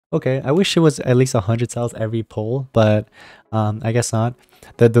Okay, I wish it was at least 100 cells every pull, but I guess not.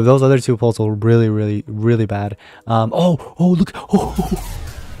 Those other two pulls were really bad. Oh, look. Oh.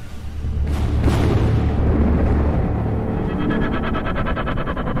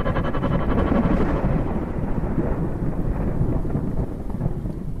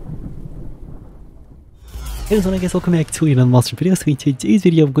 Hey guys, welcome back to another monster video. So in today's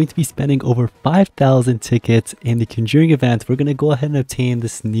video, I'm going to be spending over 5,000 tickets in the Conjuring event. We're going to go ahead and obtain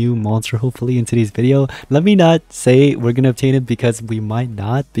this new monster, hopefully, in today's video. Let me not say we're going to obtain it because we might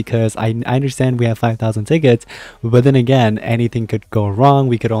not, because I understand we have 5,000 tickets, but then again, anything could go wrong.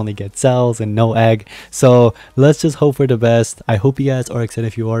 We could only get cells and no egg. So let's just hope for the best. I hope you guys are excited.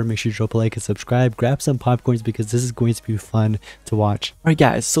 If you are, make sure you drop a like and subscribe. Grab some popcorns because this is going to be fun to watch. Alright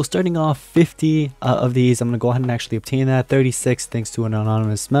guys, so starting off 50 of these, I'm going to go ahead and actually obtain that. 36 thanks to an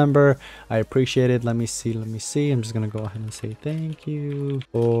anonymous member. I appreciate it. Let me see. I'm just gonna go ahead and say thank you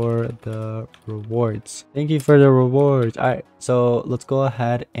for the rewards. Thank you for the rewards. All right, so let's go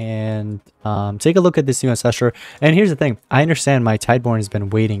ahead and take a look at this new ancestor. And here's the thing, I understand my Tideborn has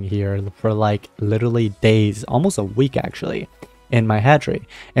been waiting here for like literally days, almost a week actually, in my hatchery,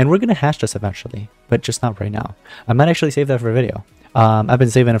 and we're gonna hatch this eventually, but just not right now. I might actually save that for a video. I've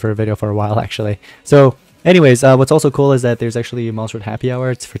been saving it for a video for a while actually. So anyways, what's also cool is that there's actually a Monster Happy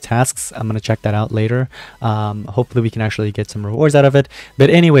Hour. It's for tasks. I'm gonna check that out later. Hopefully we can actually get some rewards out of it. But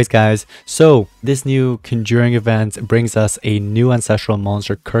anyways guys, so this new Conjuring event brings us a new ancestral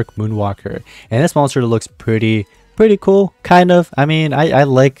monster, Kirk Moonwalker, and this monster looks pretty cool, kind of. I mean, I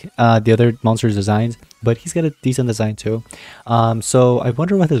like the other monsters designs, but he's got a decent design too. So I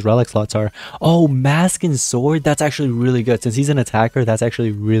wonder what his relic slots are. Oh, mask and sword, that's actually really good. Since he's an attacker, that's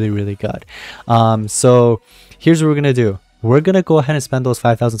actually really good. So here's what we're gonna do. We're gonna go ahead and spend those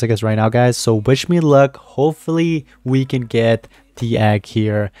 5,000 tickets right now, guys. So wish me luck. Hopefully we can get the egg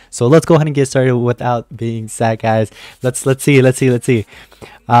here. So let's go ahead and get started without being sad, guys. Let's see.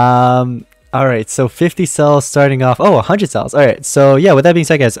 All right, so 50 cells starting off. Oh, 100 cells. All right, so yeah, with that being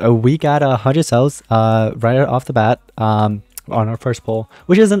said, guys, we got 100 cells right off the bat on our first pull,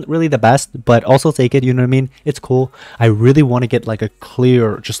 which isn't really the best, but also take it, you know what I mean? It's cool. I really want to get like a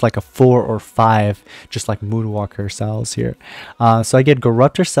clear, just like a 4 or 5, just like Moonwalker cells here. So I get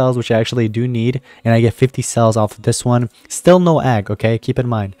Corruptor cells, which I actually do need, and I get 50 cells off of this one. Still no egg, okay? Keep in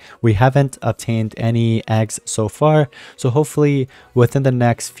mind, we haven't obtained any eggs so far, so hopefully within the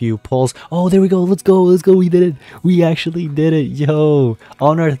next few pulls. Oh, there we go. Let's go. We did it. We actually did it. Yo,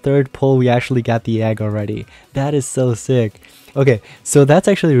 on our third pull, we actually got the egg already. That is so sick. Okay, so that's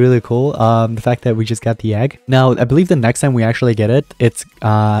actually really cool, the fact that we just got the egg. Now I believe the next time we actually get it, it's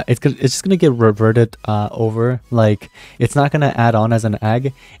just gonna get reverted over. Like, it's not gonna add on as an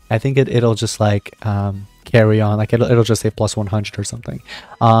egg. I think it'll just like carry on, like it'll just say plus 100 or something.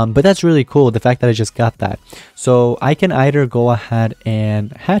 But that's really cool, the fact that I just got that. So I can either go ahead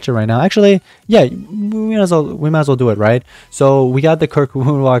and hatch it right now. Actually, yeah, we might as well do it, right? So we got the Kirk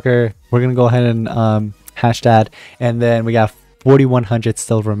Moonwalker. We're gonna go ahead and hatch that, and then we got 4,100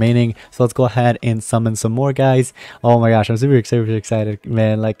 still remaining. So let's go ahead and summon some more guys. Oh my gosh, I'm super excited,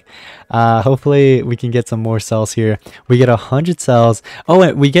 man. Like, hopefully we can get some more cells here. We get 100 cells. Oh,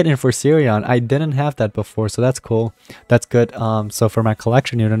 and we get Infosterion. I didn't have that before, so that's cool. That's good. So for my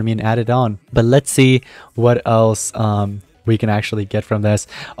collection, you know what I mean, add it on. But let's see what else we can actually get from this.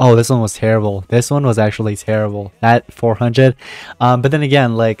 Oh, this one was terrible. This one was actually terrible at 400. But then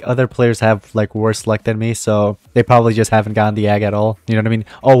again, like, other players have like worse luck than me, so they probably just haven't gotten the egg at all, you know what I mean?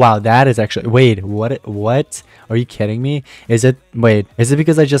 Oh wow, that is actually, wait, what are you kidding me? Is it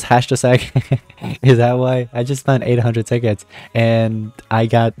because I just hashed this egg? Is that why? I just spent 800 tickets and I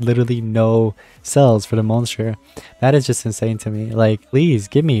got literally no cells for the monster. That is just insane to me. Like, please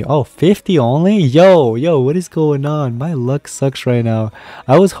give me 50 only. Yo, what is going on? My luck sucks right now.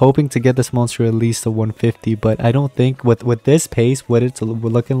 I was hoping to get this monster at least a 150, but I don't think with this pace, what it's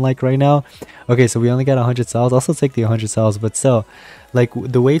looking like right now. Okay, so we only got 100 cells. I'll still take the 100 cells, but still, like,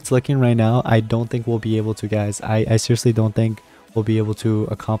 the way it's looking right now, I don't think we'll be able to, guys. I seriously don't think we'll be able to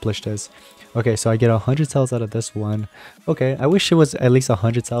accomplish this. Okay, so I get 100 cells out of this one. Okay, I wish it was at least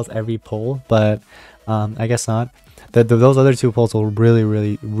 100 cells every pull, but I guess not. Those other two pulls were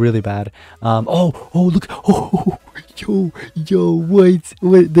really bad. Oh, look. Oh, yo, what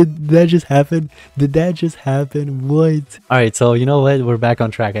did that just happen? What? All right, so you know what, we're back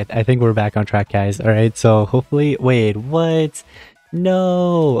on track. I think we're back on track, guys. All right, so hopefully, wait, what?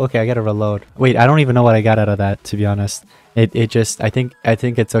 No. Okay, I gotta reload. Wait, I don't even know what I got out of that, to be honest. It just, I think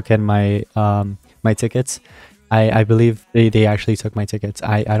it took in my my tickets. I believe they actually took my tickets.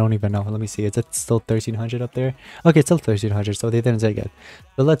 I don't even know. Let me see. Is it still 1300 up there? Okay, it's still 1300, so they didn't take it.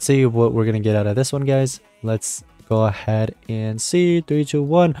 So let's see what we're gonna get out of this one, guys. Let's go ahead and see. 3, 2,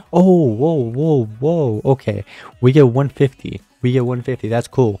 1. Oh, whoa. Okay, we get 150. We get 150. That's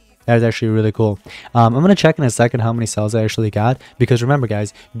cool. That is actually really cool. I'm gonna check in a second how many cells I actually got, because remember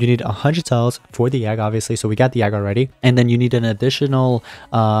guys, you need 100 cells for the egg, obviously, so we got the egg already, and then you need an additional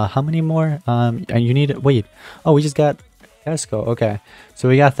how many more, and you need, wait, oh, we just got Esco. Okay, so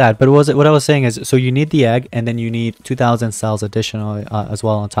we got that. But what I was saying is, so you need the egg, and then you need 2,000 cells additional as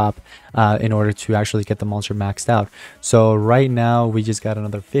well on top in order to actually get the monster maxed out. So right now we just got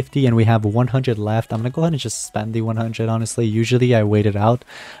another 50, and we have 100 left. I'm gonna go ahead and just spend the 100. Honestly, usually I wait it out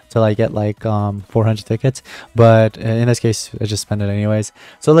till I get like 400 tickets, but in this case I just spend it anyways.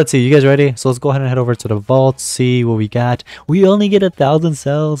 So let's see, you guys ready? So let's go ahead and head over to the vault, see what we got. We only get 1,000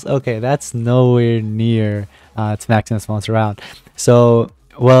 cells. Okay, that's nowhere near to maxing this monster out. So,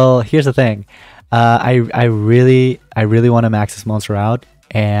 well, here's the thing. I really want to max this monster out,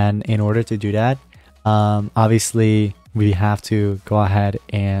 and in order to do that, obviously we have to go ahead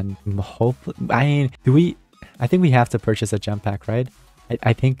and hope. I mean, I think we have to purchase a gem pack, right?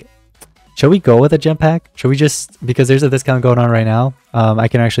 I think. Should we go with a gem pack? Should we just, because there's a discount going on right now, I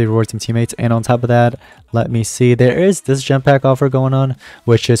can actually reward some teammates, and on top of that, let me see, there is this gem pack offer going on,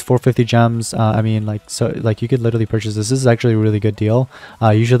 which is 450 gems. I mean, like, so like you could literally purchase this. This is actually a really good deal.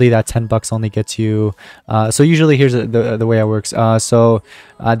 Usually that 10 bucks only gets you, so usually here's the way it works. So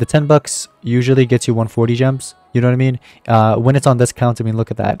the 10 bucks usually gets you 140 gems. You know what I mean? When it's on discount, I mean,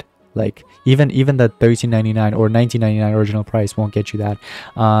 look at that. Like even the $13.99 or $19.99 original price won't get you that.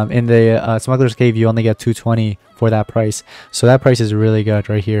 In the Smuggler's Cave, you only get 220 for that price. So that price is really good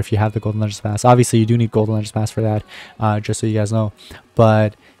right here if you have the Golden Legends Pass. Obviously, you do need Golden Legends Pass for that, just so you guys know.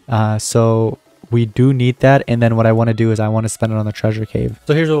 But so we do need that, and then what I want to do is I want to spend it on the treasure cave.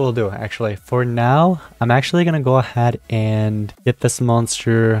 So here's what we'll do. Actually, for now, I'm actually gonna go ahead and get this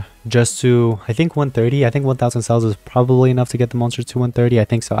monster just to, I think 130. I think 1,000 cells is probably enough to get the monster to 130. I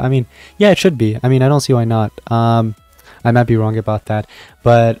think so. I mean, yeah, it should be. I mean, I don't see why not. I might be wrong about that,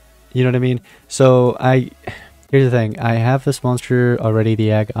 but you know what I mean. So here's the thing. I have this monster already,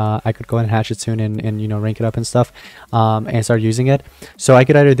 the egg. I could go ahead and hatch it soon and you know, rank it up and stuff, and start using it. So I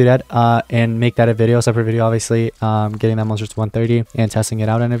could either do that and make that a separate video, obviously, getting that monster to 130 and testing it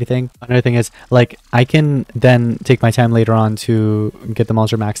out and everything. Another thing is, like, I can then take my time later on to get the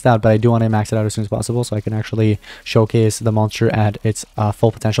monster maxed out, but I do want to max it out as soon as possible so I can actually showcase the monster at its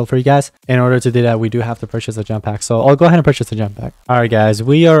full potential for you guys. In order to do that, we do have to purchase a gem pack. So I'll go ahead and purchase the gem pack. Alright guys,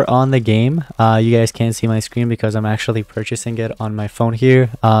 we are on the game. You guys can't see my screen because I'm actually purchasing it on my phone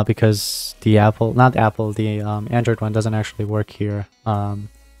here, because the Android one doesn't actually work here.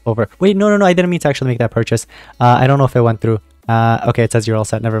 Wait, no, I didn't mean to actually make that purchase. I don't know if it went through. Okay, it says you're all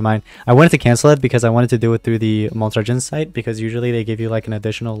set. Never mind. I wanted to cancel it because I wanted to do it through the Legends site, because usually they give you like an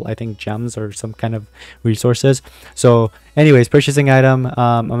additional, I think, gems or some kind of resources. So anyways, purchasing item,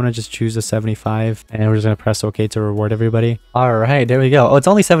 I'm gonna just choose a 75, and we're just gonna press OK to reward everybody. All right, there we go. Oh, it's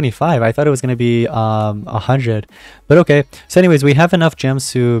only 75. I thought it was gonna be 100, but okay. So anyways, we have enough gems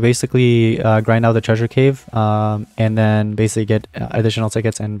to basically grind out the treasure cave, and then basically get additional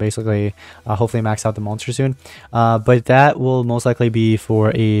tickets and basically hopefully max out the monster soon. But that will most likely be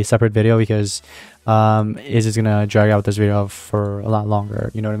for a separate video, because is just gonna drag out this video for a lot longer,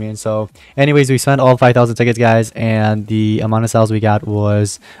 you know what I mean? So anyways, we spent all 5,000 tickets, guys, and the amount of cells we got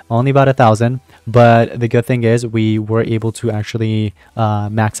was only about 1,000. But the good thing is we were able to actually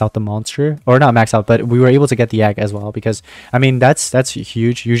max out the monster, or not max out, but we were able to get the egg as well, because I mean that's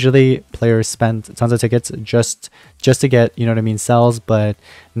huge. Usually players spend tons of tickets just to get, you know what I mean, cells, but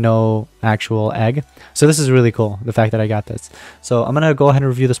no actual egg. So this is really cool, the fact that I got this. So I'm gonna go ahead and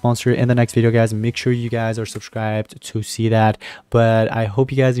review this monster in the next video, guys. Make sure you guys are subscribed to see that. But I hope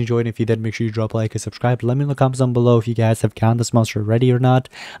you guys enjoyed. If you did, make sure you drop a like and subscribe. Let me know in the comments down below if you guys have counted this monster already or not.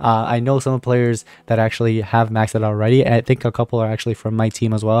 I know some players that actually have maxed it already. I think a couple are actually from my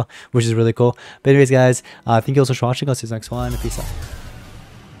team as well, which is really cool. But anyways, guys, thank you all so much for watching. I'll see you next one. Peace out.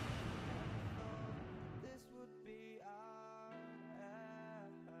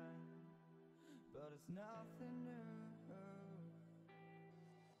 But it's nothing new.